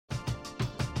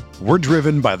We're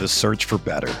driven by the search for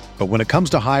better. But when it comes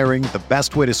to hiring, the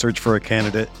best way to search for a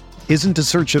candidate isn't to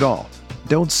search at all.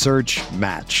 Don't search,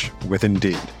 match with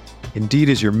Indeed. Indeed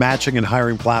is your matching and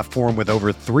hiring platform with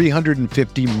over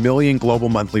 350 million global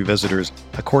monthly visitors,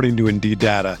 according to Indeed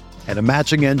data, and a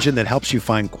matching engine that helps you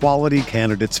find quality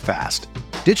candidates fast.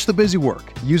 Ditch the busy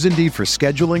work. Use Indeed for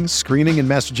scheduling, screening, and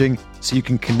messaging so you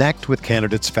can connect with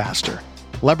candidates faster.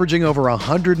 Leveraging over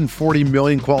 140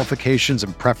 million qualifications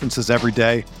and preferences every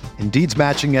day, Indeed's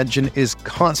matching engine is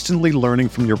constantly learning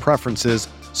from your preferences,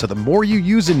 so the more you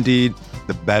use Indeed,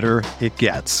 the better it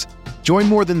gets. Join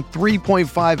more than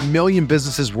 3.5 million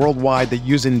businesses worldwide that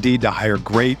use Indeed to hire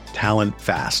great talent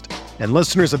fast. And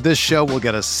listeners of this show will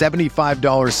get a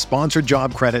 $75 sponsored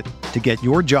job credit to get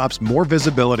your jobs more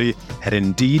visibility at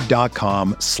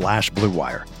Indeed.com/Blue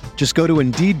Wire. Just go to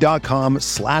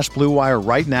Indeed.com/Blue Wire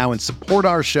right now and support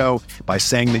our show by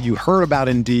saying that you heard about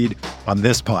Indeed on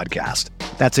this podcast.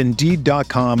 That's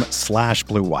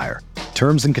Indeed.com/Blue Wire.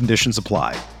 Terms and conditions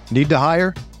apply. Need to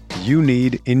hire? You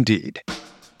need Indeed.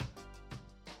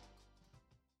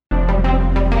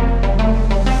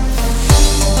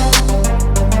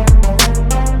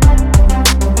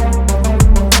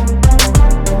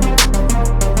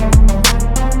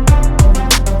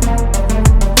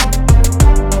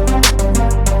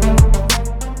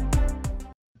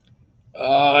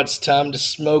 It's time to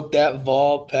smoke that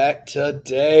Vol pack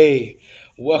today.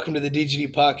 Welcome to the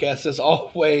DGD podcast. As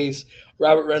always,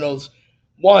 Robert Reynolds,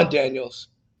 Juan Daniels,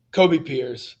 Kobe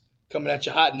Pierce coming at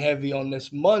you hot and heavy on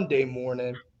this Monday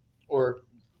morning, or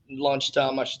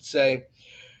lunchtime, I should say.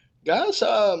 Guys,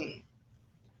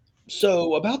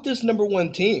 so about this number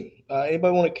one team,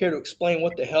 anybody want to care to explain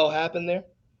what the hell happened there?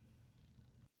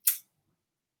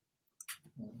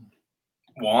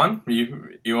 Juan, you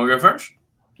want to go first?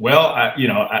 Well,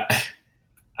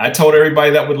 I told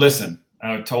everybody that would listen.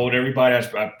 I told everybody,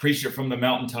 I preached it from the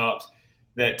mountaintops,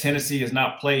 that Tennessee has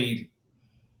not played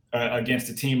against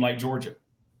a team like Georgia.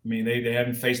 I mean, they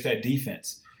haven't faced that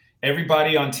defense.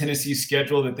 Everybody on Tennessee's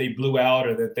schedule that they blew out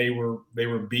or that they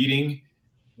were beating,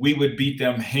 we would beat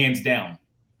them hands down.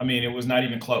 I mean, it was not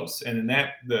even close. And then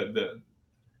the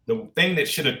thing that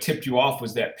should have tipped you off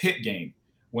was that Pitt game.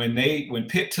 When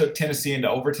Pitt took Tennessee into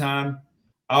overtime,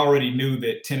 I already knew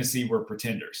that Tennessee were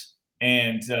pretenders,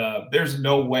 and there's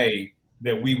no way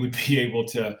that we would be able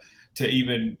to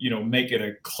even make it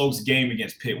a close game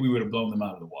against Pitt. We would have blown them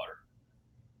out of the water.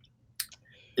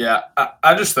 Yeah,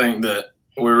 I just think that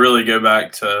we really go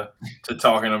back to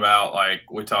talking about, like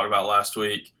we talked about last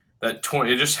week, that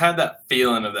it just had that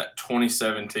feeling of that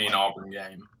 2017 Auburn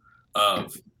game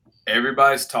of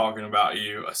everybody's talking about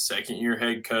you, a second-year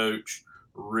head coach,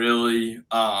 really,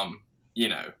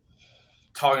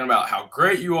 talking about how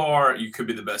great you are, you could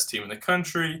be the best team in the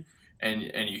country, and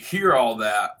you hear all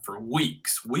that for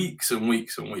weeks and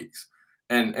weeks and weeks.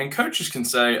 And coaches can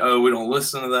say, oh, we don't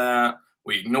listen to that,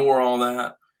 we ignore all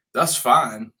that. That's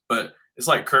fine, but it's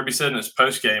like Kirby said in his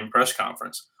post-game press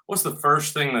conference. What's the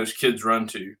first thing those kids run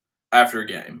to after a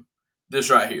game?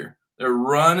 This right here. They're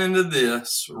running to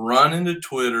this, running to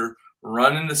Twitter,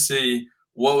 running to see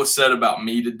what was said about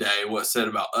me today, what's said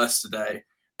about us today,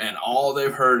 and all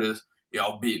they've heard is,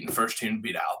 y'all beating the first team to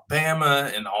beat Alabama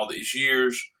in all these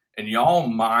years, and y'all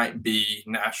might be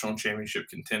national championship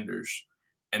contenders.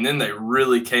 And then they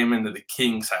really came into the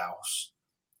King's house,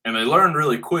 and they learned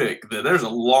really quick that there's a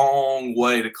long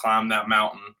way to climb that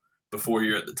mountain before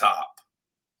you're at the top.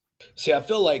 See, I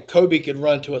feel like Kobe could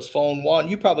run to his phone. Juan,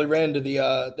 you probably ran to the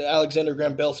Alexander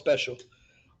Graham Bell special.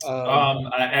 I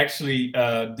actually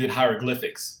did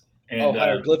hieroglyphics. And,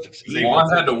 hieroglyphics. Juan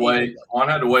had to wait. Juan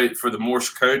had to wait for the Morse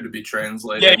code to be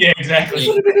translated. Yeah, exactly.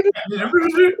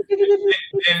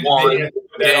 Juan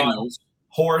Daniels,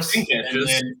 horse,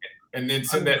 and then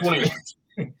send that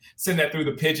through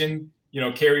the pigeon,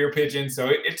 carrier pigeon. So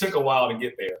it took a while to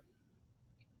get there.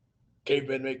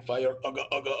 Cavemen make fire.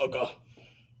 Ugga.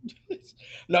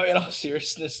 No, in all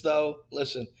seriousness, though,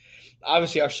 listen.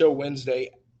 Obviously, our show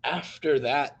Wednesday. After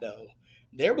that, though,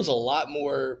 there was a lot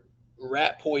more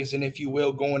rat poison, if you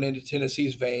will, going into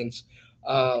Tennessee's veins.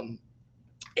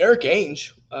 Eric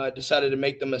Ainge decided to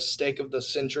make the mistake of the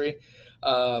century.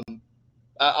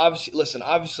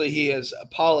 Obviously he has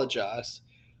apologized,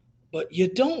 but you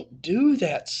don't do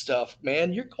that stuff,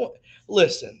 man. You're going –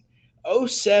 listen,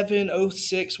 07,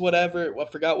 06, whatever, I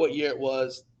forgot what year it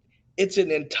was. It's an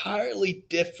entirely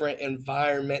different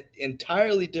environment,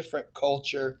 entirely different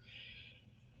culture.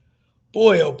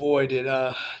 Boy, oh boy, did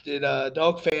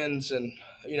Dawg fans and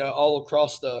all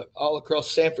across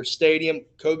Sanford Stadium,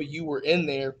 Kobe, you were in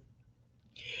there.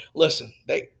 Listen,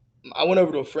 I went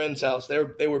over to a friend's house. They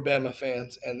were Bama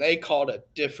fans, and they called a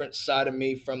different side of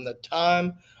me from the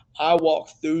time I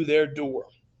walked through their door.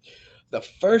 The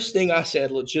first thing I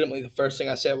said, legitimately, the first thing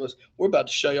I said was, "We're about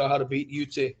to show y'all how to beat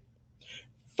UT."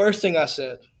 First thing I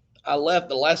said. I left.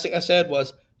 The last thing I said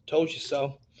was, "Told you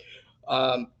so."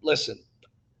 Listen,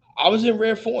 I was in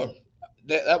rare form.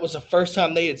 That was the first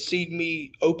time they had seen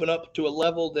me open up to a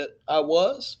level that I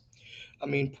was. I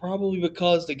mean, probably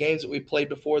because the games that we played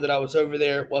before that I was over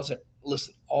there wasn't.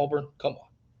 Listen, Auburn, come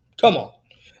on,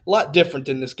 a lot different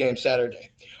than this game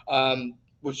Saturday.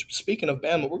 Which, speaking of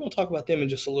Bama, we're going to talk about them in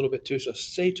just a little bit too. So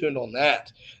stay tuned on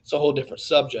that. It's a whole different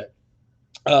subject.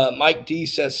 Mike D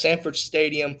says Sanford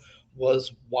Stadium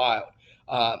was wild.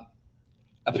 Uh,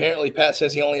 Apparently, Pat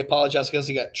says he only apologized because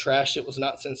he got trashed. It was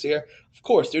not sincere. Of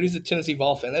course, dude, he's a Tennessee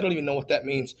Vol fan. They don't even know what that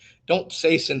means. Don't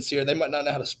say sincere. They might not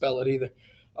know how to spell it either.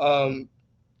 Um,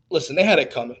 Listen, they had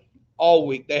it coming all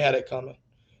week. They had it coming.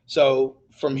 So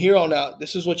from here on out,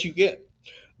 this is what you get.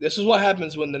 This is what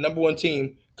happens when the number one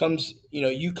team comes.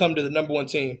 You come to the number one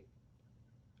team,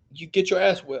 you get your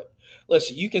ass whipped.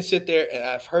 Listen, you can sit there and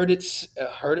I've heard it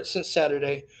since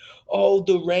Saturday. Oh,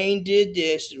 the rain did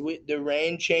this. The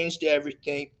rain changed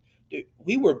everything. Dude,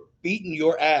 we were beating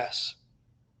your ass.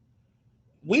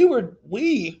 We were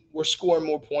scoring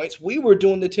more points. We were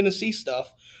doing the Tennessee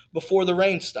stuff before the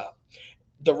rain stopped.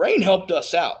 The rain helped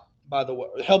us out, by the way.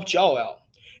 It helped y'all out.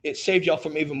 It saved y'all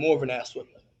from even more of an ass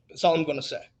whipping. That's all I'm going to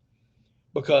say.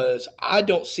 Because I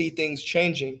don't see things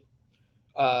changing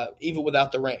even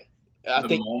without the rain. I The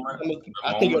think moment,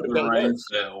 I think it would have the been rain worse.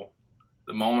 fell,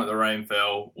 the moment the rain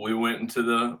fell, we went into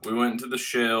the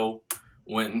shell,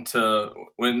 went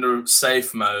into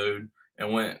safe mode,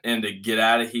 and went in to get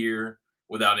out of here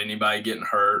without anybody getting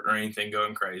hurt or anything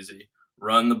going crazy.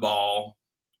 Run the ball,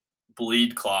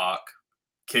 bleed clock,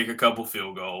 kick a couple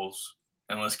field goals,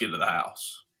 and let's get to the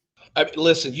house. I mean,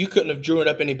 listen, you couldn't have drew it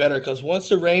up any better because once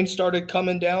the rain started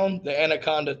coming down, the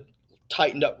anaconda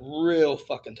tightened up real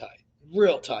fucking tight,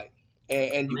 real tight,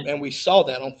 and we saw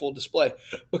that on full display.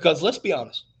 Because let's be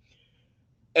honest,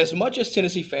 as much as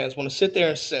Tennessee fans want to sit there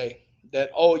and say that,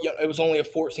 oh, yeah, it was only a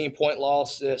 14-point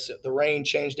loss, this the rain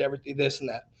changed everything, this and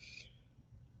that.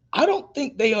 I don't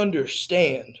think they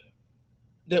understand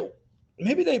that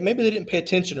maybe they didn't pay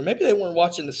attention or maybe they weren't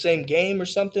watching the same game or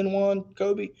something.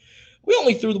 Kobe, we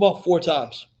only threw the ball 4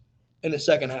 times in the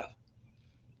second half.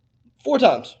 4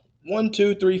 times. One,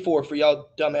 two, three, four for y'all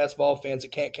dumbass ball fans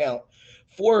that can't count.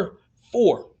 Four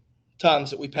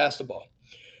times that we passed the ball.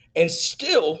 And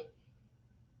still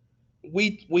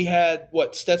we had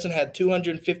what Stetson had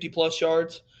 250 plus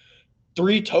yards,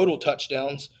 3 total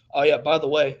touchdowns. Oh yeah, by the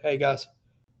way, hey guys,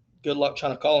 good luck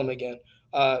trying to call him again.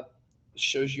 Uh,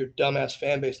 Shows your dumbass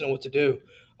fan base know what to do.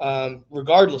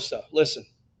 Regardless, though, listen,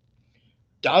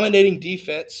 dominating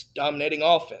defense, dominating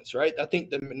offense, right? I think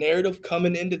the narrative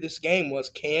coming into this game was,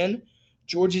 can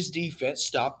Georgia's defense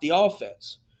stop the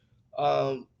offense?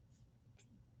 Um,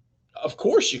 of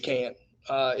course you can.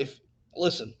 If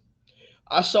listen,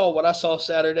 I saw what I saw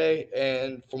Saturday,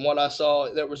 and from what I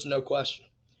saw, there was no question.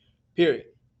 Period.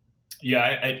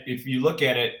 Yeah, if you look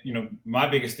at it, my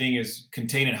biggest thing is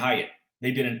containing Hyatt.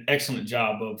 They did an excellent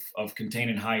job of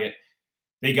containing Hyatt.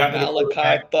 They got to the Malachi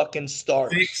quarterback, fucking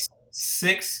Starks.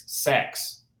 six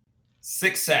sacks,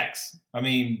 6 sacks. I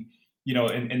mean,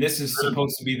 and this is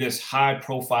supposed to be this high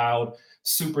profile,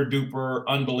 super duper,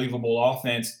 unbelievable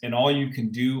offense, and all you can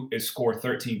do is score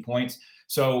 13 points.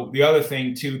 So the other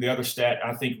thing too, the other stat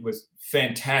I think was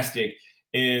fantastic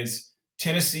is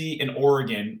Tennessee and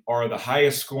Oregon are the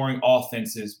highest scoring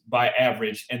offenses by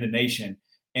average in the nation.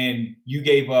 And you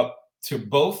gave up to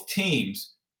both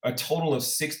teams a total of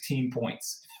 16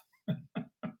 points.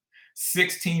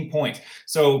 16 points.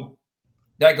 So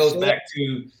that goes back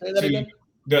to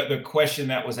the question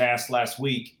that was asked last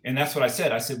week. And that's what I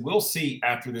said. I said, we'll see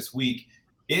after this week.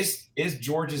 Is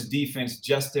Georgia's defense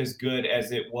just as good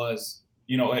as it was,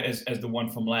 as the one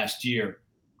from last year?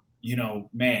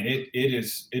 Man, it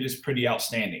is pretty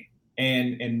outstanding.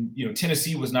 And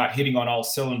Tennessee was not hitting on all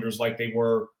cylinders like they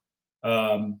were.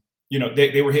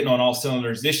 They were hitting on all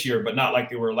cylinders this year, but not like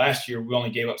they were last year. We only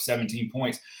gave up 17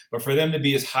 points. But for them to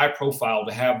be as high profile,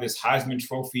 to have this Heisman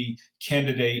Trophy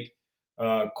candidate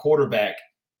quarterback,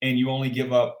 and you only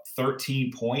give up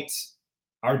 13 points,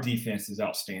 our defense is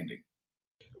outstanding.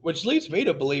 Which leads me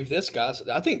to believe this, guys.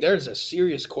 I think there's a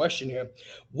serious question here.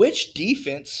 Which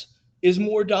defense is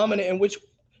more dominant, and which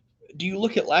do you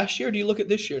look at last year? Or do you look at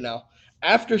this year now?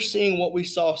 After seeing what we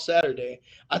saw Saturday,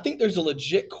 I think there's a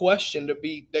legit question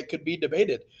that could be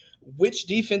debated. Which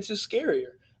defense is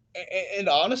scarier? And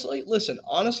honestly,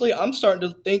 I'm starting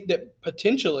to think that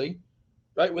potentially,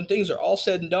 right? When things are all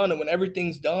said and done and when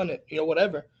everything's done and,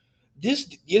 whatever, this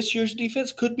year's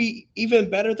defense could be even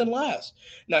better than last.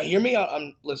 Now, hear me out.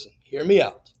 Hear me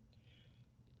out.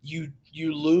 You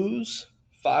lose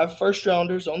 5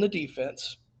 first-rounders on the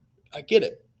defense. I get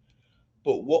it.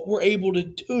 But what we're able to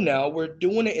do now, we're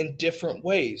doing it in different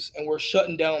ways, and we're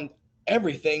shutting down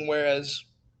everything, whereas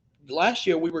last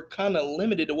year we were kind of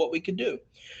limited to what we could do.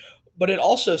 But it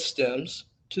also stems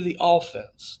to the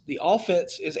offense. The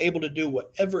offense is able to do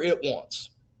whatever it wants.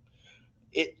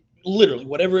 It literally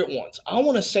whatever it wants. I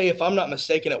want to say, if I'm not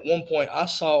mistaken, at one point I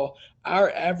saw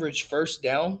our average first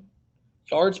down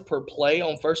yards per play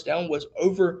on first down was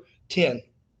over 10.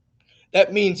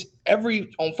 That means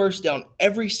on first down,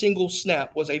 every single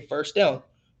snap was a first down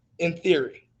in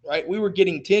theory, right? We were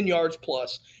getting 10 yards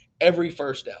plus every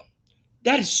first down.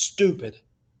 That is stupid.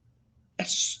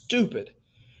 That's stupid.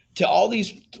 To all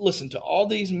these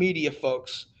media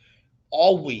folks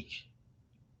all week,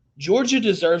 Georgia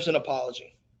deserves an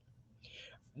apology.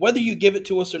 Whether you give it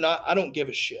to us or not, I don't give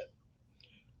a shit.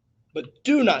 But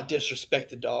do not disrespect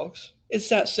the Dogs. It's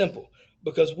that simple,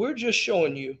 because we're just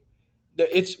showing you that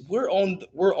we're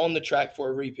on the track for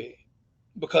a repeat,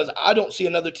 because I don't see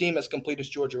another team as complete as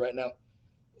Georgia right now.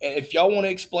 And if y'all want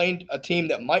to explain a team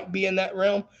that might be in that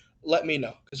realm, let me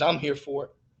know, because I'm here for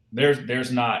it.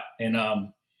 There's not, and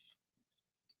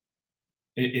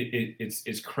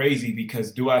it's crazy,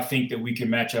 because do I think that we can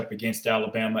match up against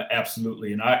Alabama?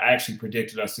 Absolutely. And I actually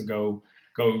predicted us to go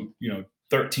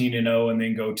 13-0 and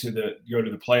then go to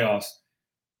the playoffs.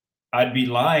 I'd be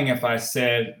lying if I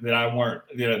said that I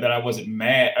wasn't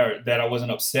mad, or that I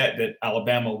wasn't upset that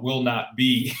Alabama will not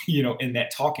be, in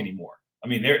that talk anymore. I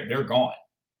mean, they're gone.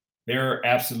 They're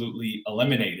absolutely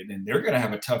eliminated, and they're going to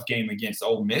have a tough game against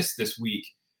Ole Miss this week,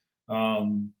 for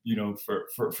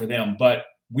them. But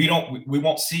we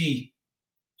won't see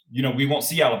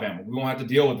Alabama. We won't have to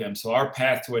deal with them. So our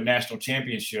path to a national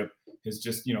championship has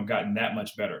just, gotten that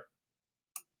much better.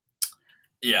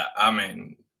 Yeah, I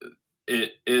mean,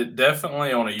 it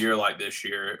definitely, on a year like this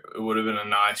year, it would have been a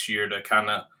nice year to kind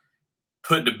of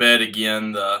put to bed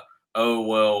again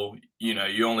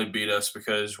you only beat us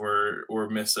because we're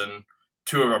missing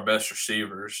 2 of our best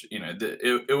receivers.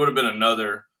 It would have been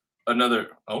another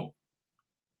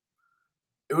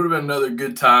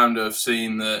good time to have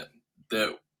seen that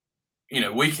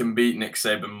we can beat Nick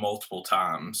Saban multiple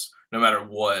times, no matter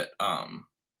what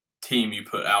team you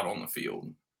put out on the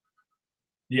field.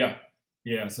 Yeah.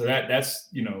 So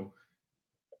that's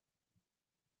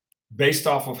based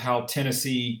off of how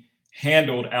Tennessee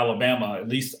handled Alabama, at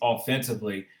least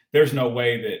offensively, there's no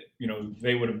way that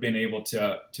they would have been able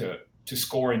to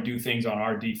score and do things on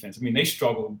our defense. I mean, they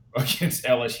struggled against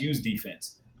LSU's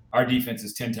defense. Our defense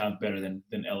is 10 times better than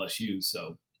LSU.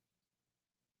 So,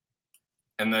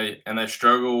 and they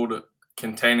struggled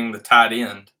containing the tight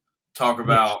end. Talk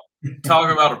about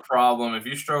a problem. If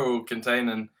you struggle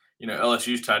containing,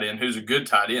 LSU's tight end, who's a good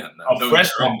tight end. A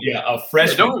freshman. Yeah,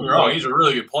 don't get me wrong, he's a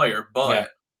really good player, but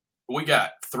we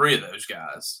got 3 of those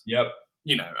guys. Yep.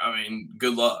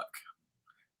 Good luck.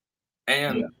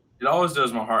 And it always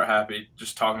does my heart happy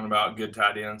just talking about good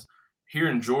tight ends.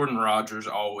 Hearing Jordan Rodgers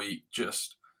all week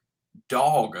just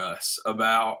dog us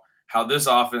about how this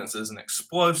offense isn't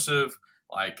explosive.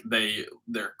 Like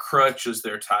their crutch is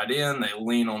their tight end. They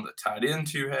lean on the tight end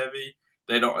too heavy.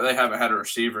 They haven't had a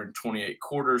receiver in 28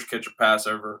 quarters catch a pass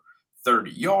over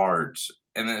 30 yards.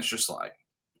 And then it's just like,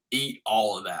 eat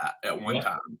all of that at one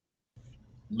time.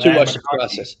 Too much to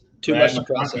process. They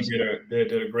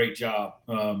did a great job.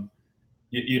 So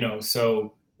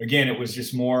again, it was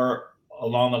just more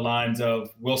along the lines of,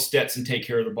 will Stetson take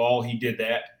care of the ball? He did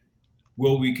that.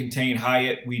 Will we contain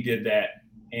Hyatt? We did that.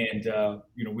 And,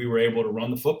 we were able to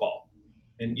run the football.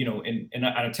 And, and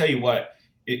I'll tell you what,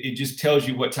 it just tells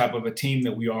you what type of a team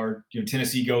that we are.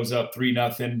 Tennessee goes up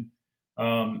 3-0.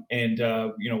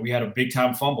 We had a big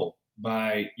time fumble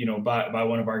by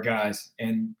one of our guys.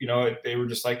 And, they were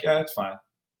just like, yeah, it's fine.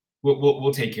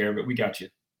 We'll take care of it. We got you.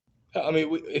 I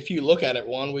mean, if you look at it,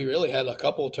 we really had a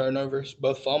couple of turnovers,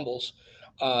 both fumbles.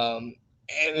 And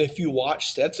if you watch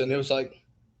Stetson, it was like,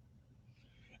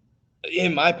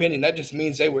 in my opinion, that just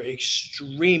means they were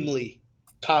extremely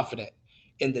confident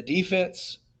in the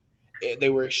defense. They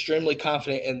were extremely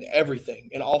confident in everything,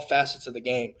 in all facets of the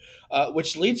game,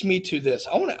 which leads me to this.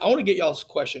 I want to get y'all's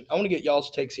question. I want to get y'all's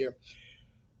takes here.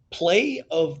 Play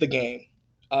of the game.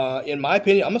 In my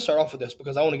opinion, I'm going to start off with this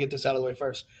because I want to get this out of the way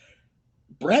first.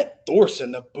 Brett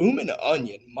Thorson, the booming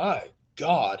onion. My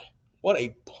God, what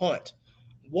a punt.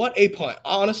 What a punt.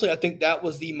 Honestly, I think that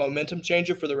was the momentum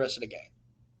changer for the rest of the game.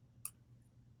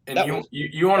 And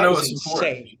you want to know what's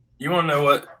important? You want to know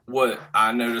what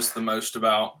I noticed the most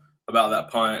about that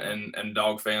punt, and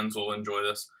Dog fans will enjoy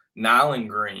this. Nyland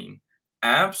Green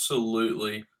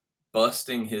absolutely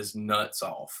busting his nuts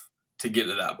off to get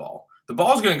to that ball. The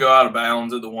ball's going to go out of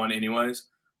bounds at the one anyways,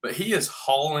 but he is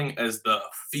hauling as the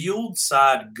field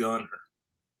side gunner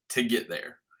to get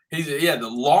there. He had the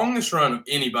longest run of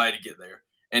anybody to get there,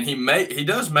 and he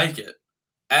does make it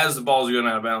as the ball's going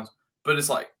out of bounds. But it's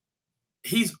like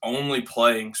he's only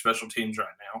playing special teams right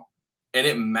now, and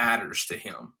it matters to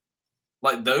him.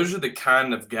 Like those are the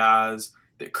kind of guys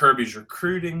that Kirby's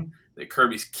recruiting, that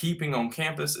Kirby's keeping on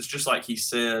campus. It's just like he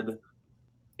said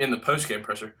in the postgame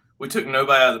presser, we took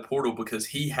nobody out of the portal because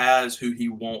he has who he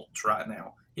wants right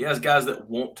now. He has guys that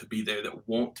want to be there, that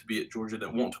want to be at Georgia,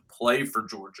 that want to play for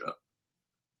Georgia.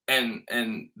 And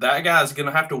that guy's going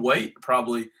to have to wait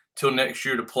probably till next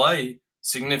year to play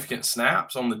significant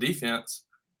snaps on the defense,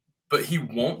 but he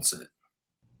wants it.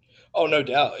 Oh, no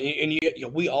doubt. And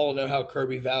we all know how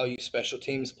Kirby values special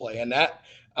teams play. And that,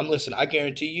 I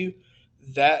guarantee you,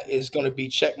 that is going to be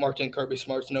checkmarked in Kirby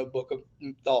Smart's notebook of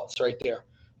thoughts right there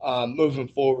moving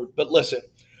forward. But listen,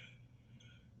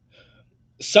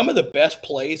 some of the best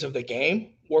plays of the game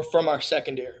were from our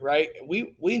secondary, right?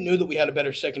 We knew that we had a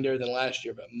better secondary than last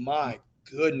year, but my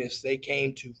goodness, they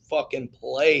came to fucking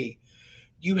play.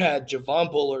 You had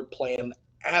Javon Bullard playing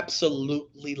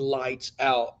absolutely lights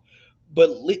out. But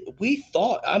we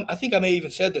thought, I think I may have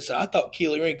even said this, I thought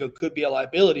Keely Ringo could be a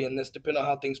liability in this depending on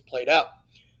how things played out.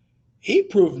 He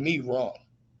proved me wrong.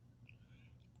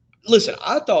 Listen,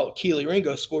 I thought Keely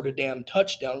Ringo scored a damn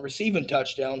touchdown, receiving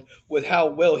touchdown, with how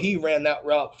well he ran that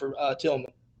route for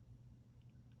Tillman.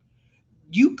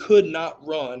 You could not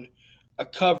run a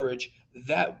coverage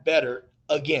that better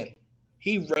again.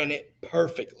 He ran it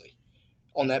perfectly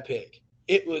on that pick.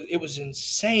 It was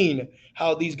insane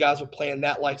how these guys were playing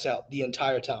that lights out the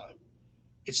entire time.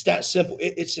 It's that simple.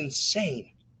 It's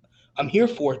insane. I'm here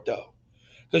for it though,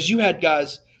 because you had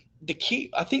guys.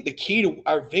 I think the key to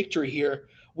our victory here,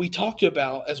 we talked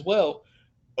about as well,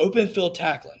 open field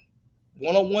tackling,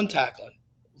 one-on-one tackling,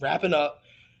 wrapping up.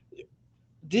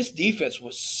 This defense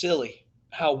was silly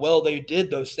how well they did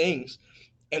those things,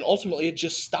 and ultimately it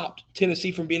just stopped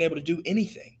Tennessee from being able to do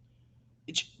anything.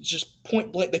 It's just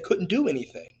point blank. They couldn't do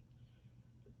anything.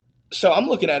 So I'm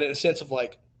looking at it in a sense of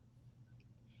like,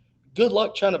 good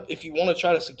luck if you want to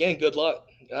try this again, good luck.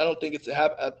 I don't think it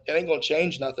ain't going to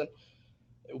change nothing.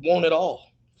 It won't at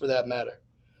all, for that matter.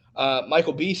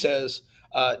 Michael B says,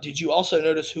 did you also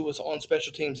notice who was on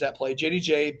special teams that play?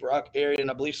 JDJ, Brock, Arian,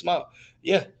 and I believe Smile.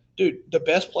 Yeah, dude, the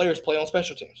best players play on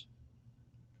special teams.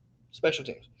 Special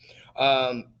teams.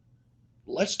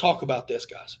 Let's talk about this,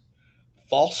 guys.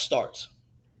 False starts.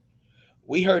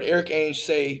 We heard Eric Ainge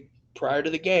say prior to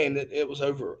the game that it was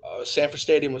over. Sanford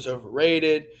Stadium was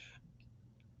overrated.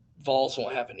 Vols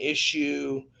won't have an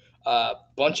issue. A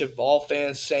bunch of Vol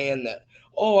fans saying that,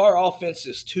 our offense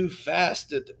is too fast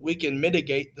that we can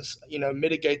mitigate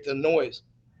the noise.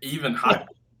 Even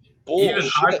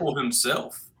Heupel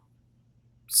himself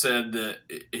said that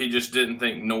he just didn't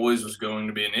think noise was going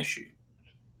to be an issue.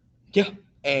 Yeah,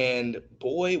 and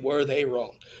boy, were they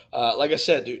wrong. Like I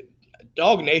said, dude,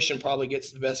 Dog Nation probably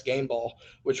gets the best game ball,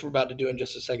 which we're about to do in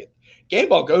just a second. Game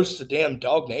ball goes to damn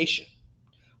Dog Nation.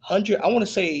 I want to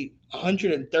say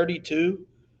 132.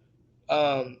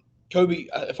 Kobe,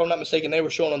 if I'm not mistaken, they were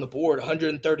showing on the board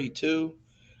 132.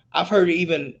 I've heard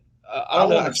even I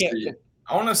want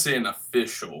to see an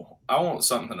official. I want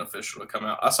something official to come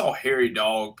out. I saw Harry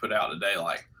Dog put out today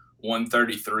like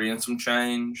 133 and some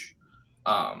change.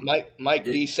 Mike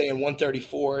D saying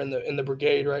 134 in the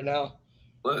brigade right now.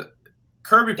 But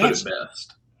Kirby put it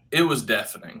best. It was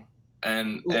deafening,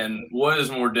 and what is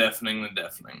more deafening than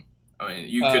deafening? I mean,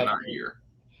 you could not hear.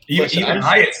 Even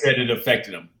Hyatt said it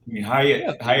affected him. I mean,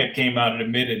 Hyatt came out and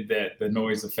admitted that the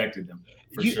noise affected them.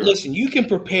 Sure. Listen, you can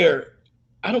prepare.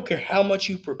 I don't care how much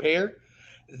you prepare.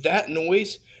 That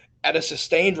noise at a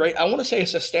sustained rate, I want to say a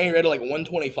sustained rate of like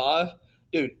 125.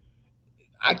 Dude,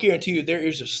 I guarantee you their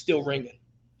ears are still ringing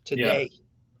today.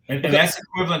 Yeah. And that's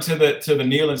equivalent to the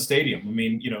Neyland Stadium. I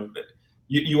mean,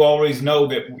 you always know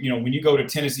that, when you go to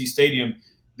Tennessee Stadium,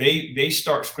 they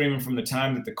start screaming from the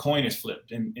time that the coin is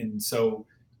flipped. And so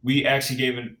we actually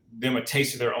gave them a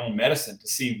taste of their own medicine to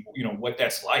see, what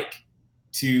that's like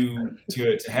to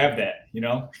have that,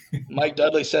 Mike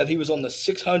Dudley said he was on the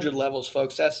 600 levels,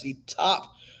 folks. That's the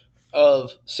top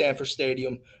of Sanford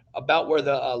Stadium, about where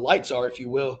the lights are, if you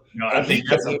will. I think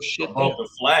that's above the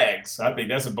flags. I think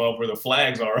that's above where the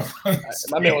flags are.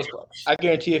 My man was. I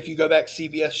guarantee if you go back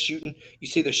CBS shooting, you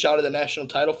see the shot of the national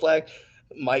title flag.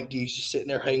 Mike D's just sitting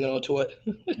there hanging on to it.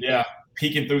 Yeah,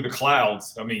 peeking through the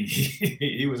clouds. I mean,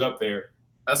 he was up there.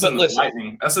 That's But in the listen,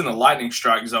 lightning. That's in the lightning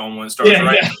strike zone when it starts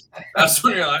raining. Yeah. That's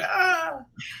when you're like, ah.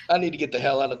 I need to get the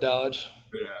hell out of Dodge.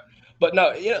 Yeah. But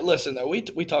no, listen though, we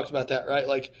talked about that, right?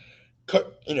 Like,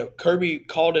 Kirby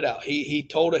called it out. He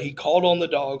called on the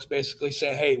Dogs, basically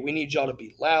saying, "Hey, we need y'all to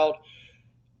be loud."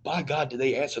 By God, did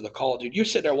they answer the call, dude? You're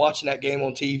sitting there watching that game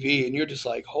on TV, and you're just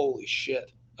like, "Holy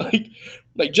shit!"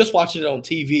 like just watching it on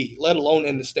TV, let alone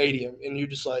in the stadium, and you're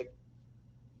just like,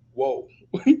 "Whoa."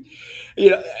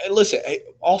 Listen.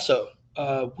 Also,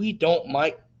 we don't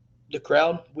mic the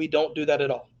crowd. We don't do that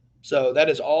at all. So that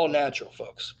is all natural,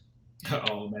 folks.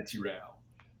 Oh, natural.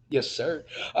 Yes, sir.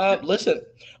 Listen,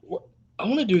 I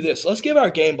want to do this. Let's give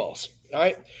our game balls. All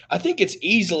right. I think it's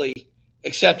easily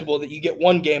acceptable that you get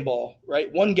one game ball,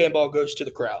 right? One game ball goes to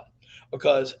the crowd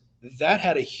because that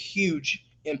had a huge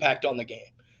impact on the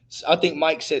game. So I think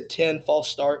Mike said 10 false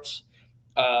starts,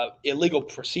 illegal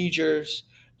procedures,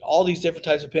 all these different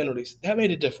types of penalties. That made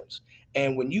a difference.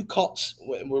 And when you caught,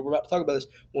 when we're about to talk about this,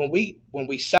 when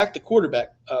we sacked the quarterback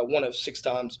one of 6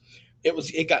 times,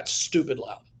 it got stupid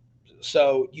loud.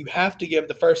 So you have to give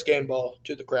the first game ball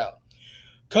to the crowd.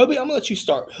 Kobe, I'm gonna let you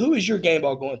start. Who is your game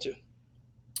ball going to?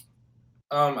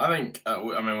 I think.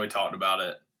 We talked about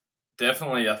it.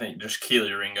 Definitely, I think just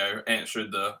Keely Ringo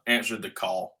answered the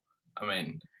call. I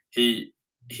mean, he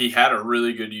had a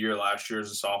really good year last year as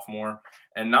a sophomore,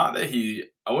 and not that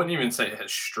I wouldn't even say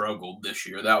has struggled this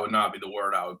year. That would not be the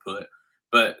word I would put.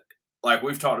 But like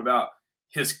we've talked about,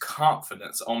 his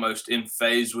confidence almost in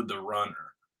phase with the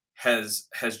runner has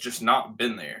just not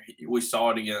been there. We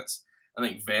saw it against, I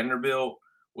think, Vanderbilt.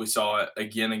 We saw it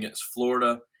again against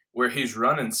Florida, where he's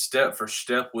running step for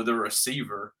step with a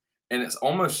receiver, and it's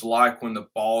almost like when the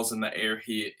ball's in the air,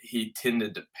 he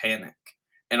tended to panic,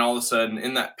 and all of a sudden,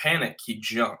 in that panic, he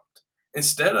jumped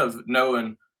instead of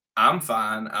knowing I'm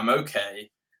fine, I'm okay,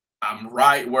 I'm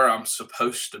right where I'm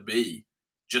supposed to be.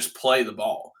 Just play the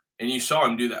ball, and you saw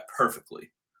him do that perfectly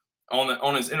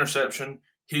on his interception.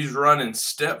 He's running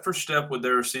step for step with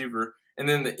their receiver, and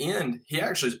then the end, he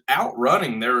actually is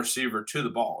outrunning their receiver to the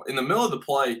ball. In the middle of the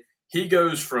play, he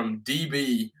goes from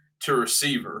DB to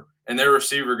receiver, and their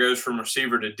receiver goes from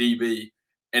receiver to DB,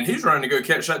 and he's running to go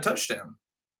catch that touchdown.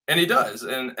 And he does.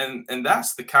 And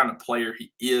that's the kind of player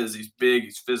he is. He's big,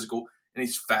 he's physical, and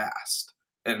he's fast.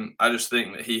 And I just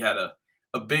think that he had a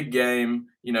big game.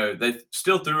 They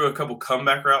still threw a couple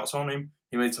comeback routes on him.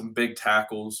 He made some big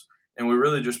tackles. And we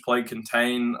really just played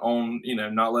contain on,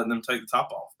 not letting them take the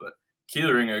top off. But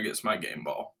Keely Ringo gets my game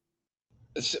ball.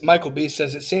 Michael B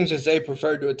says it seems as they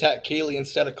preferred to attack Keely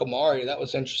instead of Kamari. That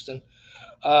was interesting.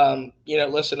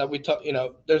 Listen, we talk.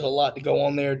 There's a lot to go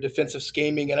on there, defensive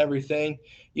scheming and everything.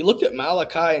 You looked at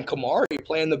Malachi and Kamari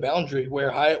playing the boundary where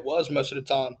Hyatt was most of the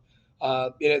time,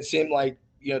 and it seemed like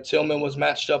Tillman was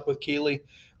matched up with Keely.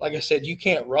 Like I said, you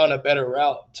can't run a better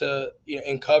route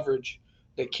in coverage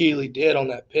that Keely did on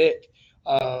that pick.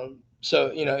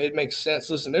 So it makes sense.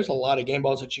 Listen, there's a lot of game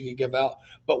balls that you could give out,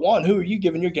 but Juan, who are you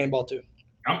giving your game ball to?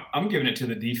 I'm giving it to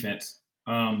the defense.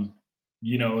 Again,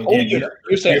 whole unit.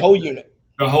 You're saying whole unit.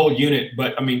 The whole unit,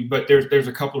 but there's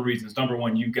a couple of reasons. Number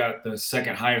one, you've got the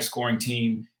second highest scoring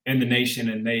team in the nation,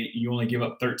 and you only give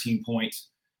up 13 points.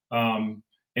 And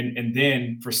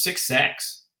then for 6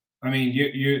 sacks,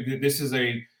 this is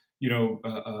a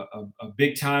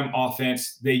big time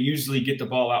offense. They usually get the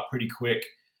ball out pretty quick.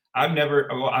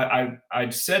 I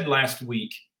said last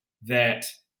week that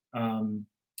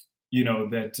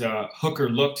Hooker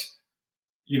looked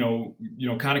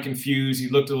kind of confused. He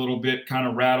looked a little bit kind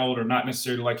of rattled, or not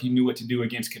necessarily like he knew what to do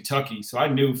against Kentucky. So I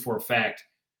knew for a fact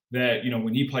that,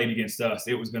 when he played against us,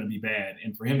 it was going to be bad.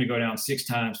 And for him to go down 6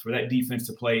 times, for that defense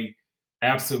to play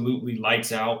absolutely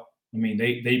lights out.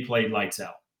 They played lights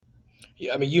out.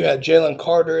 Yeah, you had Jalen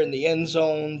Carter in the end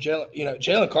zone.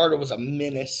 Jalen Carter was a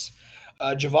menace.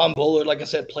 Javon Bullard, like I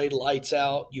said, played lights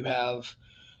out. You have,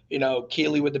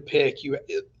 Keely with the pick.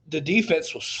 The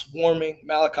defense was swarming.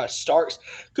 Malachi Starks,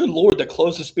 good Lord, the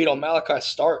closing speed on Malachi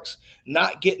Starks,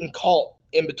 not getting caught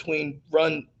in between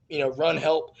run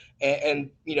help and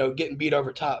getting beat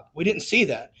over top. We didn't see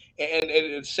that, and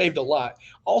it saved a lot.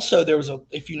 Also,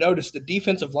 if you notice, the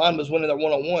defensive line was winning their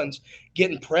one-on-ones,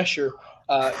 getting pressure,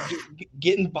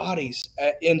 getting bodies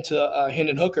into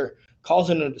Hendon Hooker,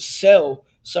 causing him to sell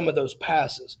some of those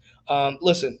passes.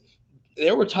 Listen,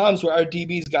 there were times where our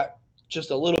DBs got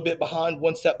just a little bit behind,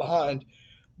 one step behind,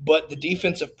 but the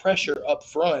defensive pressure up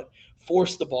front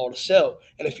forced the ball to sell.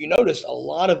 And if you notice, a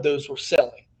lot of those were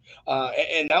selling.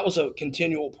 And that was a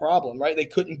continual problem, right? They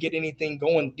couldn't get anything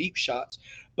going, deep shots,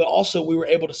 but also we were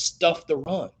able to stuff the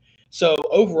run. So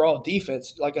overall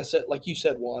defense, like you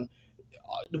said, Juan,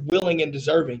 willing and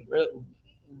deserving,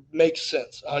 makes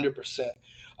sense, 100%.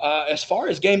 As far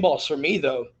as game balls for me,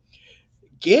 though,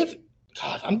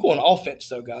 I'm going offense,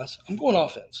 though, guys. I'm going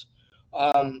offense.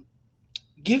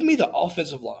 Give me the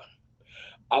offensive line.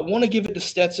 I want to give it to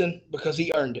Stetson because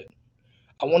he earned it.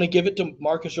 I want to give it to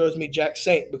Marcus Rosemead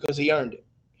Saint because he earned it.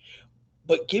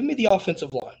 But give me the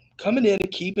offensive line. Coming in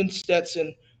and keeping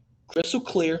Stetson crystal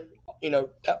clear.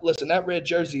 That red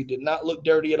jersey did not look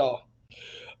dirty at all.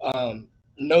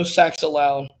 No sacks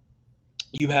allowed.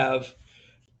 You have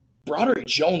Broderick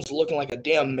Jones looking like a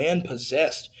damn man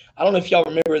possessed. I don't know if y'all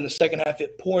remember in the second half,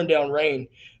 it pouring down rain,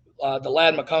 the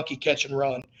Lad McConkey catch and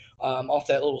run off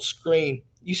that little screen.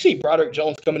 You see Broderick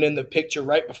Jones coming in the picture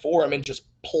right before him and just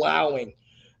plowing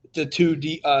the two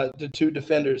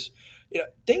defenders.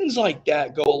 Things like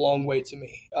that go a long way to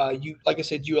me. Like I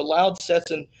said, you allowed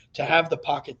Stetson to have the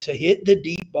pocket to hit the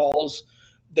deep balls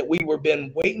that we were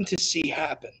been waiting to see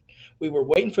happen. We were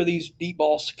waiting for these deep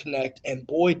balls to connect, and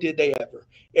boy, did they ever.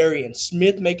 Arian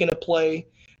Smith making a play,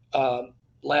 Lad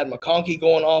McConkey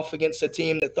going off against a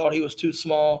team that thought he was too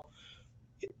small.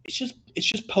 It's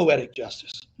just poetic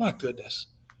justice. My goodness.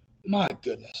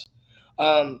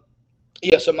 So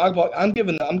I'm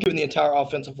giving the entire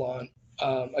offensive line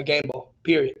a game ball.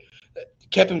 Period.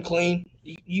 Kept him clean.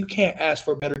 You can't ask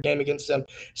for a better game against them,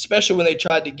 especially when they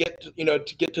tried to get to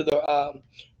the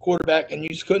quarterback, and you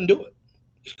just couldn't do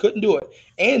it.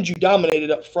 And you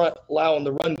dominated up front, allowing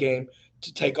the run game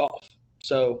to take off.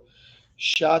 So,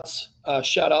 shout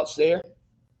outs there.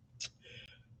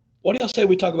 What do y'all say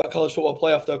we talk about college football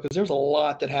playoff, though? Because there's a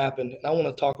lot that happened, and I want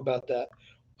to talk about that.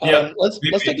 Let's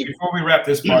before we wrap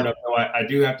this part up, though, I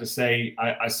do have to say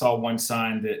I saw one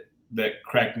sign that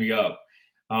cracked me up,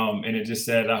 and it just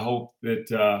said, I hope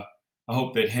that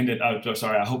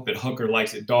Hooker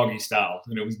likes it doggy style,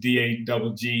 and it was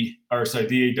DAWGY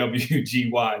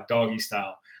doggy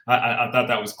style. I thought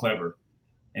that was clever,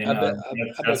 and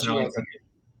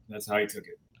that's how he took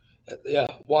it. Yeah,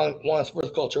 one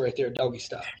sports culture right there, doggy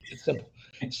style. It's simple.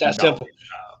 It's that simple.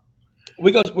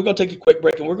 We're gonna take a quick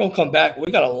break, and we're gonna come back. We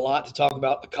got a lot to talk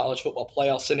about the college football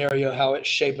playoff scenario, how it's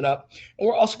shaping up, and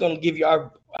we're also gonna give you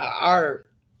our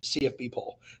CFB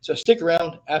poll. So stick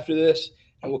around after this,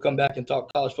 and we'll come back and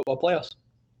talk college football playoffs.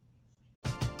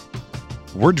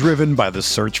 We're driven by the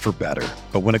search for better,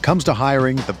 but when it comes to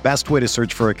hiring, the best way to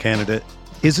search for a candidate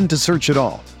isn't to search at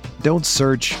all. Don't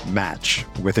search, match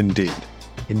with Indeed.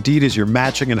 Indeed is your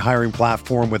matching and hiring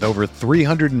platform with over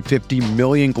 350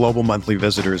 million global monthly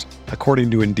visitors, according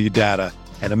to Indeed data,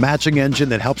 and a matching engine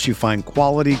that helps you find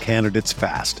quality candidates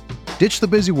fast. Ditch the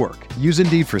busy work. Use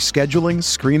Indeed for scheduling,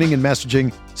 screening, and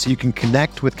messaging so you can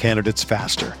connect with candidates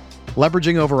faster.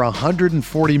 Leveraging over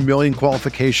 140 million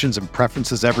qualifications and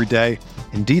preferences every day,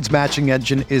 Indeed's matching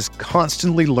engine is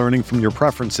constantly learning from your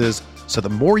preferences, so the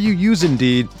more you use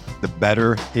Indeed, the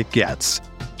better it gets.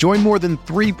 Join more than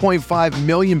 3.5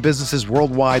 million businesses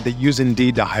worldwide that use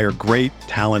Indeed to hire great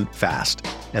talent fast.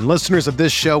 And listeners of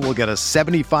this show will get a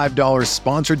 $75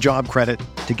 sponsored job credit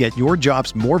to get your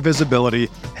jobs more visibility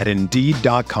at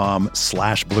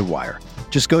Indeed.com/Blue Wire.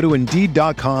 Just go to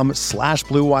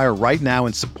Indeed.com/Blue Wire right now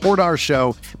and support our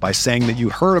show by saying that you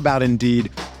heard about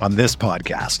Indeed on this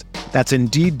podcast. That's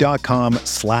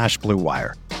Indeed.com/Blue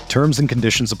Wire. Terms and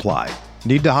conditions apply.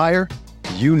 Need to hire?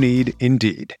 You need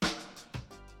Indeed.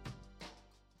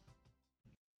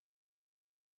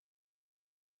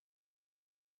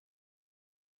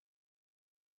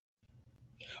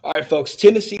 All right, folks,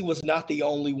 Tennessee was not the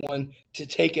only one to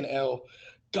take an L.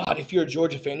 God, if you're a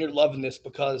Georgia fan, you're loving this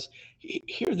because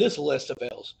hear this list of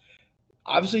L's.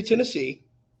 Obviously, Tennessee,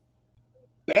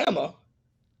 Bama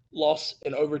lost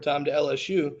in overtime to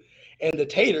LSU, and the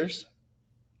Taters,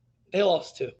 they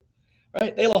lost too,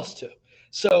 right? They lost too.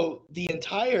 So the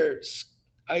entire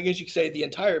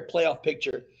playoff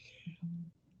picture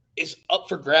is up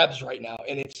for grabs right now,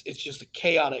 and it's just a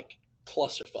chaotic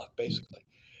clusterfuck, basically.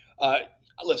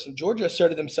 Listen, Georgia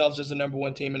asserted themselves as the number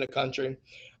one team in the country.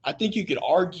 I think you could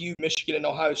argue Michigan and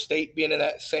Ohio State being in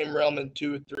that same realm in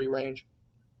 2 or 3 range.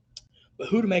 But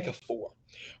who to make a 4,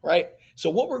 right? So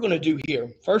what we're going to do here,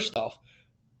 first off,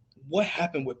 what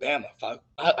happened with Bama?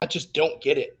 I just don't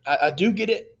get it. I do get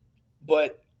it,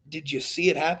 but did you see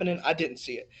it happening? I didn't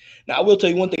see it. Now, I will tell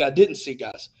you one thing I didn't see,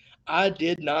 guys. I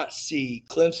did not see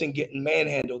Clemson getting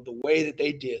manhandled the way that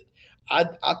they did. I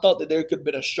thought that there could have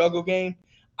been a struggle game.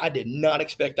 I did not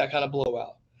expect that kind of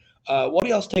blowout. What are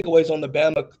y'all's takeaways on the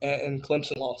Bama and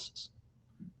Clemson losses?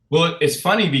 Well, it's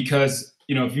funny because,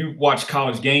 if you watch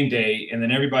College Game Day, and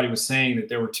then everybody was saying that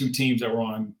there were 2 teams that were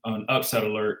on upset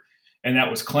alert, and that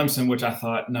was Clemson, which I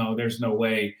thought, no, there's no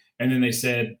way. And then they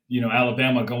said,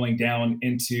 Alabama going down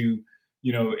into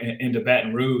into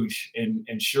Baton Rouge,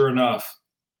 and sure enough,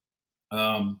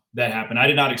 that happened. I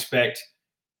did not expect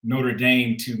Notre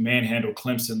Dame to manhandle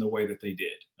Clemson the way that they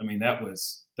did. I mean, that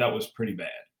was pretty bad.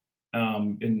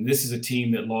 And this is a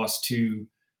team that lost to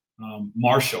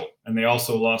Marshall, and they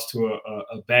also lost to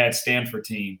a bad Stanford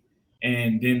team.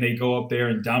 And then they go up there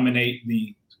and dominate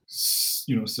the,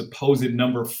 supposed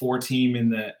number 4 team in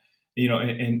the,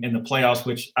 in the playoffs,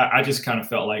 which I just kind of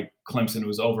felt like Clemson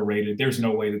was overrated. There's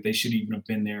no way that they should even have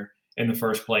been there in the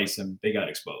first place, and they got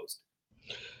exposed.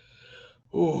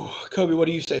 Ooh, Kobe, what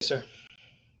do you say, sir?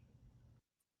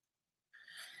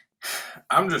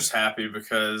 I'm just happy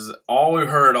because all we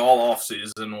heard all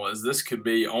offseason was this could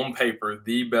be, on paper,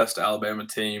 the best Alabama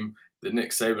team that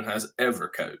Nick Saban has ever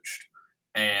coached.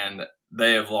 And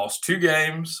they have lost 2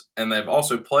 games, and they've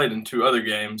also played in 2 other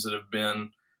games that have been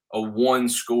a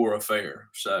 1-score affair.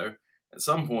 So at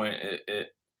some point, it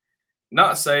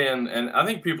not saying, and I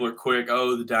think people are quick,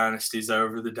 oh, the dynasty's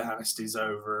over, the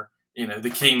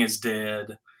king is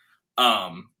dead.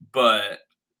 But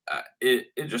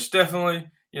it just definitely,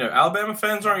 Alabama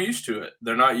fans aren't used to it.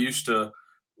 They're not used to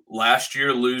last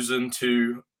year losing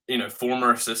to,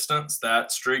 former assistants.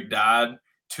 That streak died,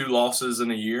 2 losses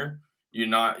in a year. You're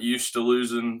not used to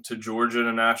losing to Georgia in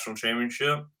a national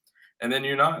championship. And then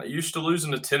you're not used to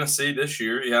losing to Tennessee this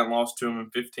year. You haven't lost to them in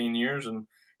 15 years. And,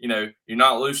 you're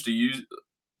not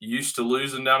used to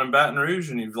losing down in Baton Rouge,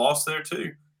 and you've lost there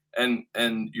too. And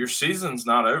your season's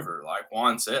not over. Like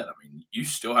Juan said, I mean, you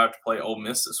still have to play Ole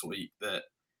Miss this week that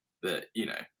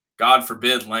God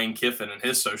forbid Lane Kiffin and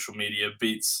his social media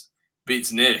beats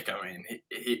Nick. I mean,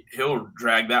 he'll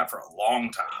drag that for a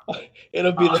long time.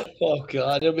 It'll be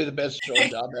it'll be the best show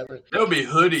job ever. There'll be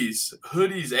hoodies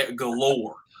at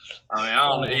galore. I mean, I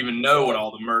don't even know what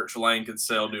all the merch Lane could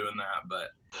sell doing that, but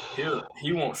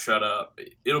he won't shut up.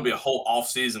 It'll be a whole off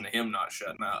season of him not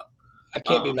shutting up. I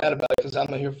can't be mad about it because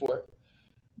I'm not here for it.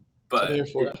 But I'm here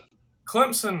for it.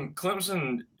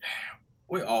 Clemson,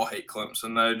 we all hate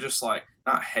Clemson though. Just like,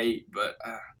 not hate, but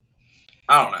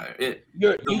I don't know.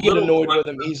 You get annoyed with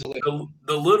them easily.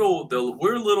 We're little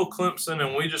Clemson,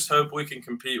 and we just hope we can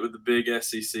compete with the big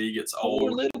SEC gets old.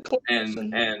 We're little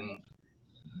Clemson. And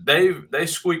they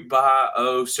squeak by.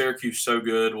 Oh, Syracuse so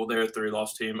good. Well, they're a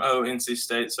 3-loss team. Oh, NC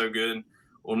State so good.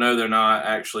 Well, no, they're not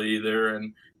actually either.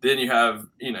 And then you have,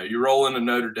 you roll into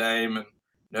Notre Dame, and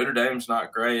Notre Dame's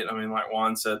not great. I mean, like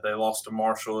Juan said, they lost to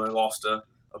Marshall. They lost a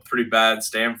pretty bad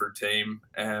Stanford team.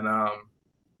 And,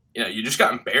 you just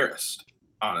got embarrassed,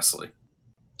 honestly.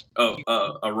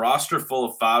 A roster full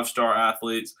of 5-star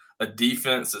athletes, a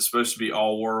defense that's supposed to be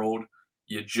all-world.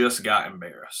 You just got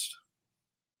embarrassed.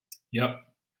 Yep.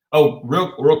 Oh,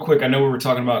 real quick, I know we were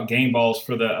talking about game balls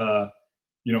for the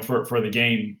for the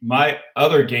game. My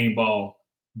other game ball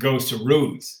goes to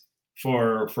Rudes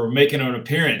for making an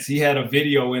appearance. He had a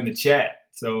video in the chat.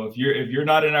 So if you're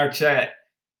not in our chat,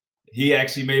 he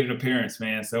actually made an appearance,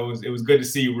 man. So it was good to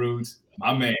see you, Rudes,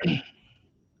 my man.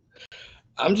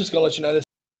 I'm just gonna let you know this.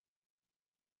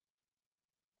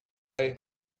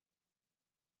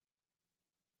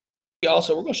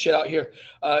 Also, we're gonna shit out here.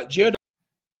 Jared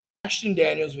Ashton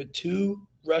Daniels with 2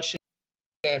 rushing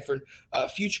Stanford,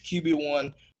 future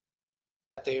QB1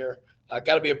 there.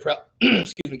 Got to be a proud,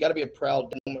 got to be a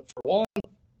proud moment for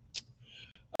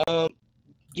Juan.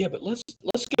 Yeah, but let's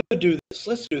go do this.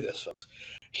 Let's do this, folks.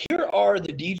 Here's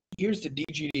the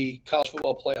DGD College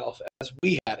Football Playoff as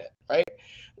we had it, right?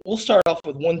 We'll start off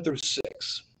with 1 through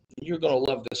 6. You're gonna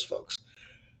love this, folks.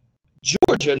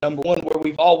 Georgia, number 1, where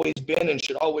we've always been and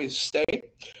should always stay.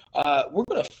 We're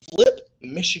gonna flip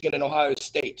Michigan and Ohio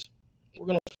State. We're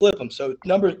gonna flip them. So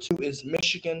number 2 is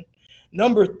Michigan.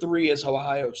 Number 3 is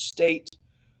Ohio State.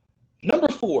 Number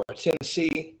 4,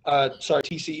 TCU.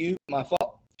 My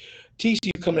fault.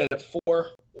 TCU coming in at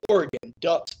 4. Oregon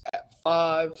Ducks at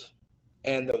 5,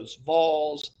 and those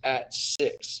Vols at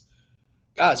 6.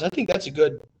 Guys, I think that's a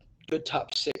good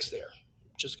top 6 there.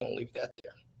 Just gonna leave that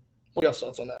there. What are your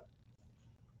thoughts on that?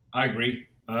 I agree.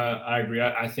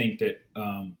 I think that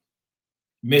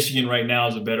Michigan right now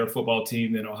is a better football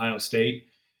team than Ohio State.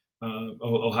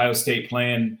 Ohio State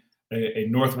playing a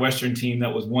Northwestern team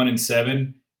that was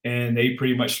 1-7, and they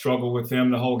pretty much struggled with them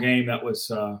the whole game. That was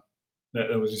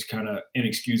just kind of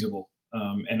inexcusable.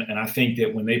 And I think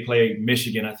that when they play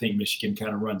Michigan, I think Michigan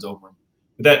kind of runs over them.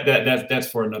 But that's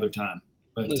for another time.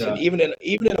 But listen, even in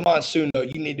a monsoon though,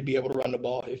 you need to be able to run the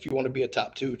ball if you want to be a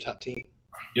top team.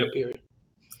 Yep. Period.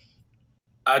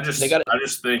 I just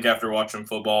think after watching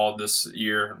football this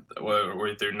year,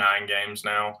 we're through 9 games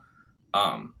now.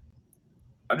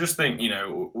 I just think,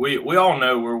 we all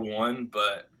know we're 1,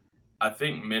 but I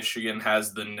think Michigan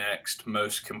has the next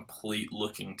most complete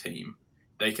looking team.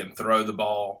 They can throw the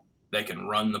ball. They can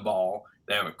run the ball.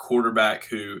 They have a quarterback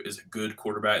who is a good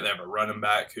quarterback. They have a running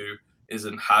back who is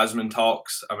in Heisman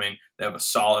talks. I mean, they have a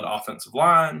solid offensive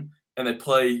line, and they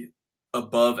play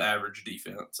above average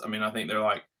defense. I mean, I think they're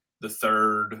like the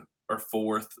third or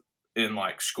fourth in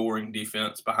like scoring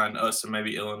defense behind us and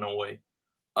maybe Illinois.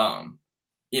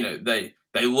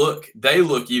 They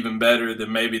look even better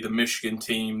than maybe the Michigan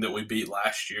team that we beat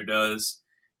last year does.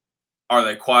 Are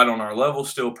they quite on our level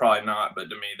still? Probably not, but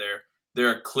to me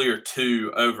they're a clear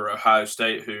 2 over Ohio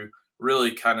State, who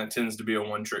really kind of tends to be a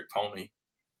one-trick pony,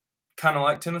 kind of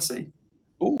like Tennessee.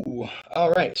 Ooh,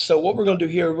 all right. So what we're going to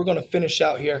do here, we're going to finish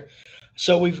out here.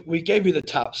 So we gave you the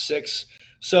top 6.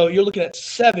 So you're looking at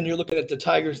 7. You're looking at the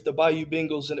Tigers, the Bayou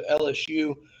Bengals, and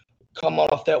LSU come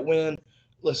off that win.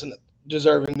 Listen,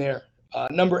 deserving there.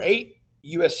 Number 8,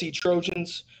 USC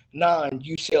Trojans. 9,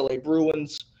 UCLA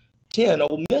Bruins. 10,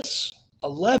 Ole Miss.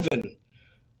 11.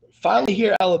 Finally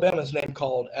hear Alabama's name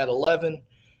called at 11.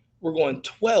 We're going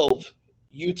 12,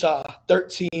 Utah.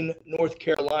 13, North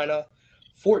Carolina.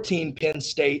 14, Penn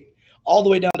State. All the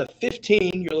way down to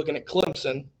 15, you're looking at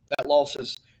Clemson. That loss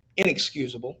is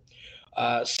inexcusable.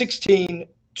 16,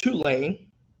 Tulane.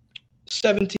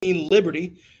 17,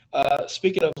 Liberty.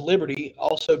 Speaking of Liberty,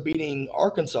 also beating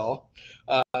Arkansas.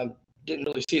 Didn't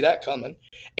really see that coming.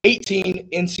 18,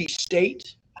 NC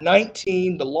State.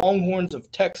 19, the Longhorns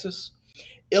of Texas.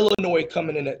 Illinois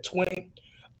coming in at 20.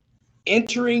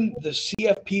 Entering the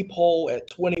CFP poll at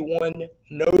 21,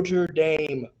 Notre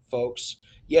Dame, folks.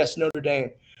 Yes, Notre Dame.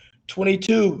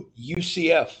 22,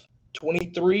 UCF.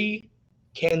 23,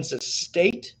 Kansas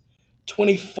State.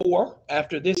 24,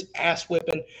 after this ass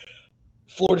whipping,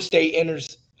 Florida State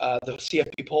enters the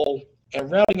CFP poll. And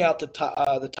rounding out the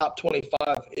top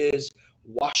 25 is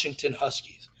Washington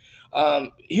Huskies. I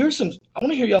want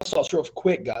to hear y'all's thoughts real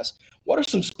quick, guys. What are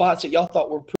some spots that y'all thought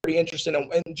were pretty interesting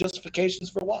and justifications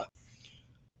for why?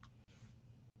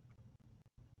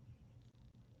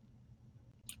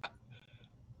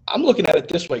 I'm looking at it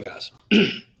this way, guys.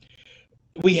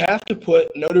 We have to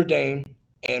put Notre Dame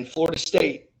and Florida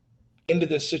State into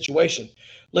this situation.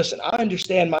 Listen, I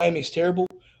understand Miami's terrible,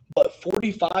 but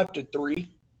 45-3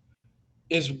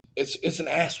 it's an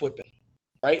ass whipping,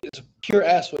 right? It's a pure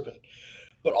ass whipping.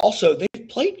 But also, they've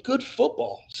played good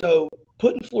football. So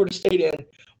putting Florida State in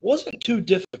wasn't too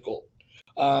difficult.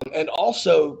 And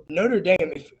also, Notre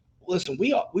Dame,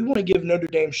 we want to give Notre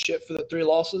Dame shit for the 3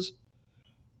 losses.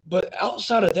 But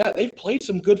outside of that, they've played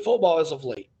some good football as of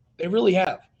late. They really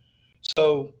have.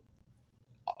 So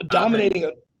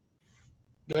dominating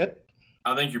Go ahead.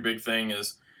 I think your big thing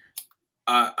is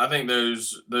I think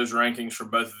those rankings for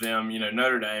both of them,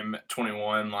 Notre Dame at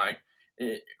 21,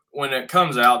 when it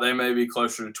comes out, they may be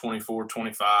closer to 24,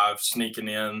 25, sneaking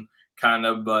in kind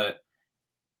of, but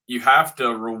you have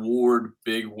to reward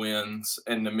big wins.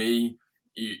 And to me,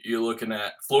 you're looking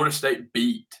at Florida State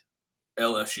beat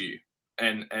LSU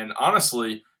and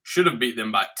honestly should have beat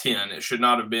them by 10. It should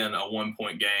not have been a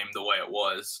 1-point game the way it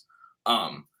was.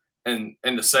 And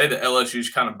to say that LSU's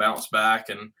kind of bounced back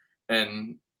and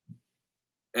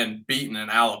beaten an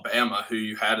Alabama who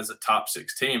you had as a top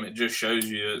 6 team, it just shows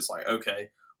you it's like, okay,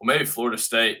 well, maybe Florida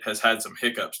State has had some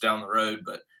hiccups down the road,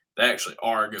 but they actually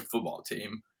are a good football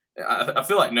team. I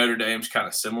feel like Notre Dame's kind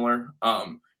of similar.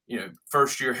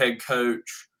 First-year head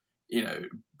coach,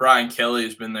 Brian Kelly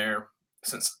has been there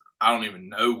since I don't even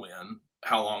know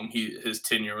how long his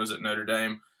tenure was at Notre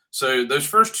Dame. So those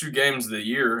first 2 games of the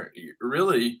year,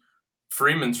 really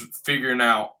Freeman's figuring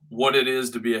out what it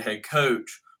is to be a head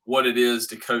coach, what it is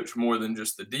to coach more than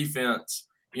just the defense,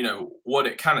 what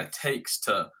it kind of takes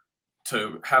to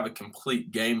have a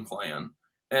complete game plan.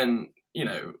 And,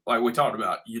 like we talked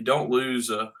about, you don't lose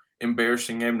a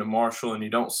embarrassing game to Marshall and you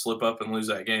don't slip up and lose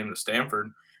that game to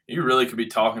Stanford. You really could be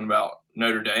talking about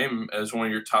Notre Dame as one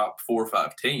of your top 4 or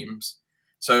 5 teams.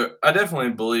 So I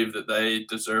definitely believe that they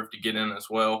deserve to get in as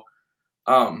well.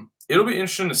 It'll be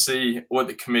interesting to see what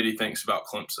the committee thinks about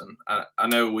Clemson. I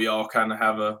know we all kind of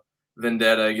have a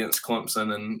vendetta against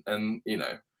Clemson and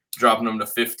dropping them to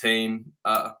 15.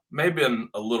 Maybe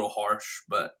a little harsh,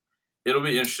 but it'll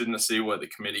be interesting to see what the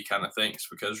committee kind of thinks,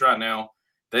 because right now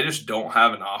they just don't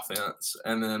have an offense,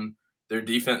 and then their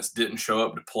defense didn't show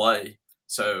up to play.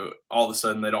 So all of a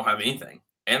sudden they don't have anything.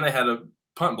 And they had a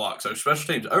punt block. So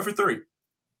special teams, 0 for 3.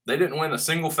 They didn't win a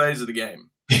single phase of the game.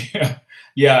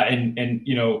 Yeah, and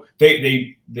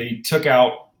they took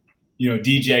out,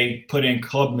 DJ, put in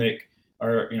Klubnik,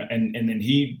 and then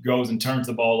he goes and turns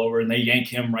the ball over and they yank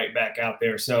him right back out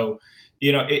there. So,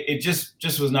 it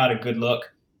just was not a good look.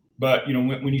 But,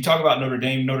 when you talk about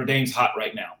Notre Dame's hot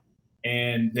right now.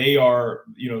 and they are,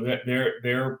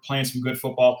 they're playing some good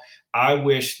football. I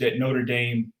wish that Notre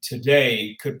Dame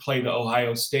today could play the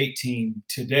Ohio State team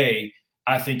today.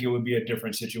 I think it would be a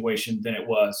different situation than it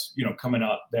was, coming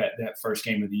up that first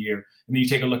game of the year. And then you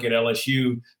take a look at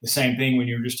LSU, the same thing when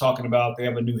you're just talking about they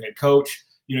have a new head coach.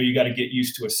 You got to get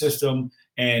used to a system.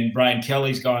 And Brian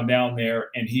Kelly's gone down there,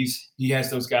 and he has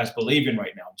those guys believing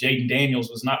right now. Jaden Daniels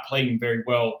was not playing very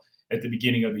well at the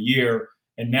beginning of the year,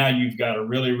 and now you've got a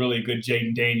really, really good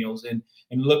Jaden Daniels. And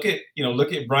look at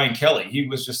Brian Kelly. He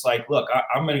was just like, look,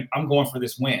 I'm going for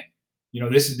this win.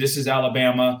 This is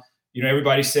Alabama.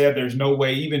 Everybody said there's no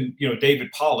way. Even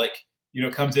David Pollock,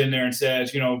 comes in there and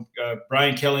says,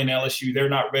 Brian Kelly and LSU, they're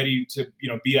not ready to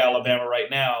beat Alabama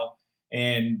right now.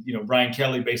 And Brian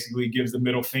Kelly basically gives the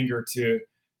middle finger to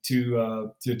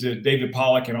David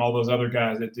Pollock and all those other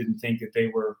guys that didn't think that they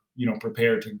were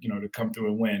prepared to come through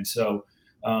and win. So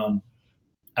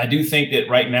I do think that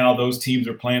right now those teams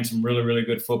are playing some really, really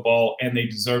good football, and they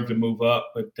deserve to move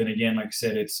up. But then again, like I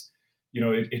said, it's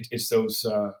it's those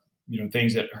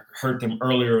things that hurt them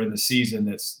earlier in the season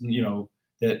that's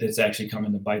actually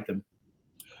coming to bite them.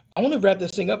 I want to wrap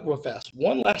this thing up real fast.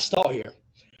 One last thought here.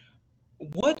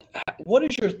 What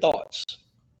is your thoughts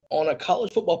on a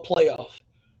college football playoff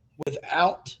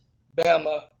without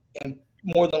Bama and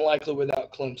more than likely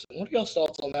without Clemson? What are y'all's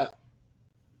thoughts on that?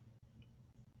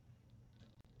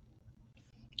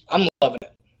 I'm loving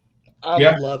it.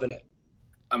 I'm loving it.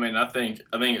 I mean, I think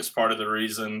it's part of the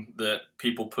reason that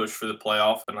people push for the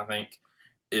playoff, and I think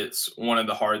it's one of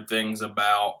the hard things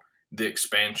about the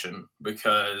expansion,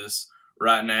 because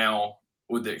right now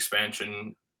with the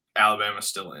expansion, Alabama's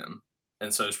still in,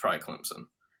 and so is probably Clemson.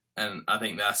 And I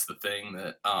think that's the thing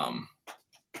that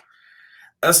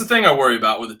that's the thing I worry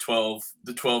about with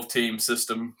the 12 team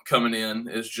system coming in,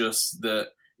 is just that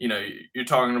you're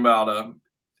talking about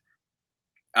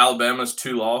Alabama's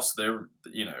 2 loss. They're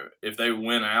if they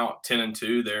win out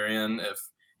 10-2, they're in. If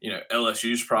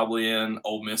LSU's probably in,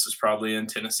 Ole Miss is probably in,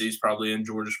 Tennessee's probably in,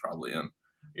 Georgia's probably in.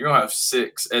 You're gonna have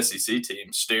 6 SEC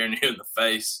teams staring you in the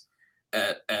face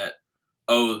at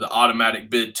the automatic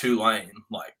bid Tulane.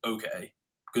 Like, okay,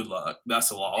 good luck.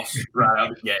 That's a loss right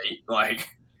out the gate. Like,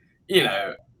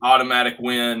 automatic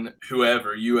win,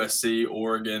 whoever, USC,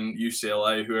 Oregon,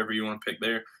 UCLA, whoever you want to pick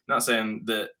there. Not saying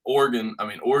that Oregon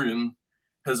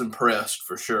has impressed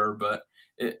for sure, but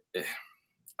I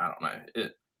don't know.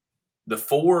 The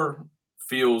 4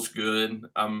 feels good.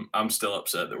 I'm still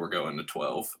upset that we're going to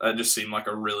 12. That just seemed like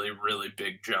a really, really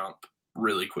big jump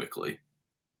really quickly.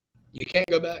 You can't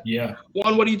go back. Yeah.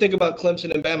 Juan, what do you think about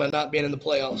Clemson and Bama not being in the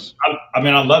playoffs? I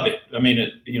love it. I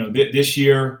mean, this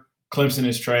year Clemson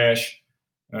is trash.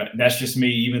 That's just me.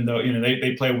 Even though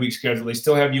they play a weak schedule, they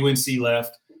still have UNC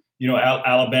left.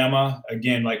 Alabama,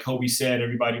 again, like Kobe said,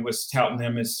 everybody was touting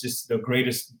them as just the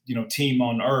greatest team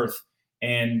on earth,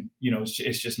 and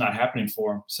it's just not happening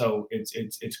for them. So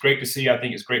it's great to see. I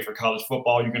think it's great for college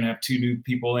football. You're going to have 2 new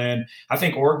people in. I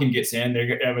think Oregon gets in. They're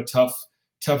going to have a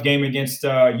tough game against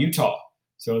Utah.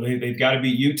 So they've got to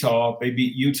beat Utah. If they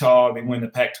beat Utah, they win the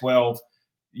Pac-12.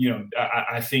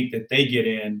 I think that they get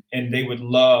in, and they would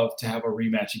love to have a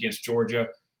rematch against Georgia.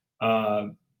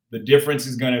 The difference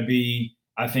is going to be,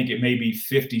 I think it may be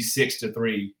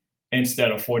 56-3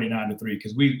 instead of 49-3,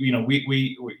 because we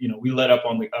let up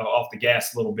on off the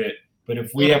gas a little bit. But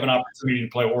if we have an opportunity to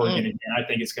play Oregon again, I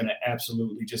think it's going to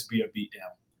absolutely just be a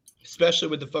beatdown. Especially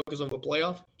with the focus of a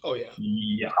playoff. Oh yeah.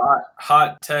 Yeah.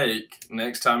 Hot take.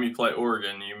 Next time you play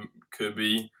Oregon, you could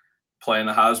be playing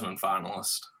the Heisman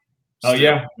finalist. Oh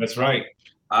yeah, that's right.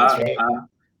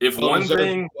 If one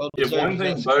thing Bo Nix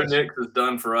has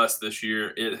done for us this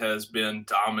year, it has been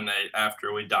dominate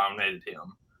after we dominated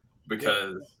him,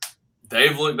 because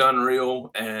they've looked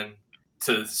unreal, and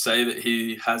to say that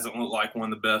he hasn't looked like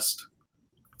one of the best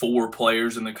 4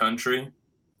 players in the country,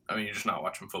 I mean, you're just not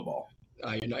watching football.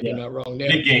 You're not wrong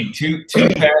there. Big game. 2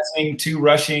 passing, 2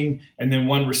 rushing, and then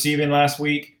 1 receiving last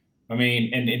week. I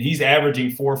mean, and he's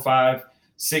averaging 4, 5,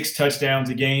 6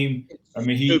 touchdowns a game. I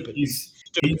mean, he's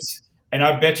and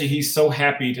I bet you he's so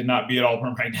happy to not be at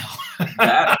Auburn right now.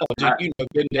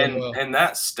 And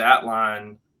that stat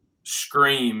line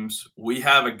screams, we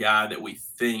have a guy that we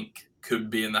think could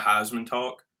be in the Heisman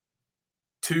talk.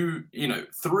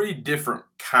 3 different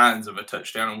kinds of a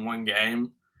touchdown in one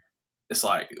game. It's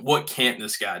like, what can't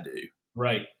this guy do?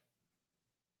 Right.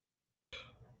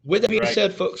 With that being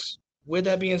said, folks,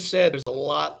 there's a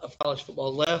lot of college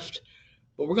football left,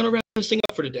 but we're going to wrap this thing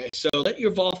up for today. So let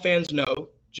your Vol fans know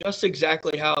just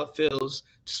exactly how it feels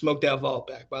to smoke that Vol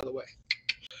back, by the way.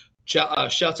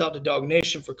 Shouts out to Dog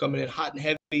Nation for coming in hot and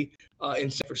heavy in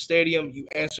Sanford Stadium. You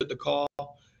answered the call.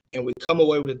 and we come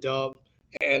away with a dub.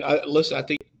 And I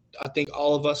think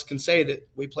all of us can say that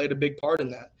we played a big part in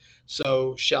that.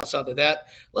 So shouts out to that.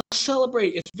 Let's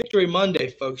celebrate. It's Victory Monday,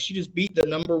 folks. You just beat the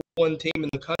number one team in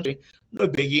the country. No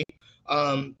biggie.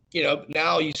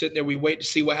 Now you sit there, we wait to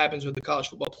see what happens with the college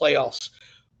football playoffs.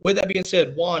 With that being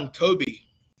said, Juan, Kobe,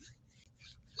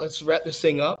 let's wrap this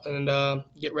thing up and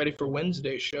get ready for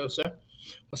Wednesday's show, sir.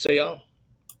 What say y'all?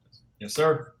 Yes,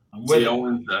 sir. I'm See with you on it.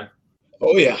 Wednesday.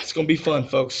 Oh, yeah. It's going to be fun,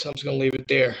 folks. I'm just going to leave it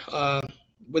there.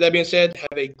 With that being said,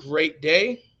 have a great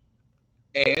day.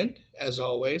 And, as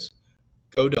always,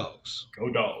 go Dogs. Go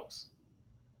Dogs.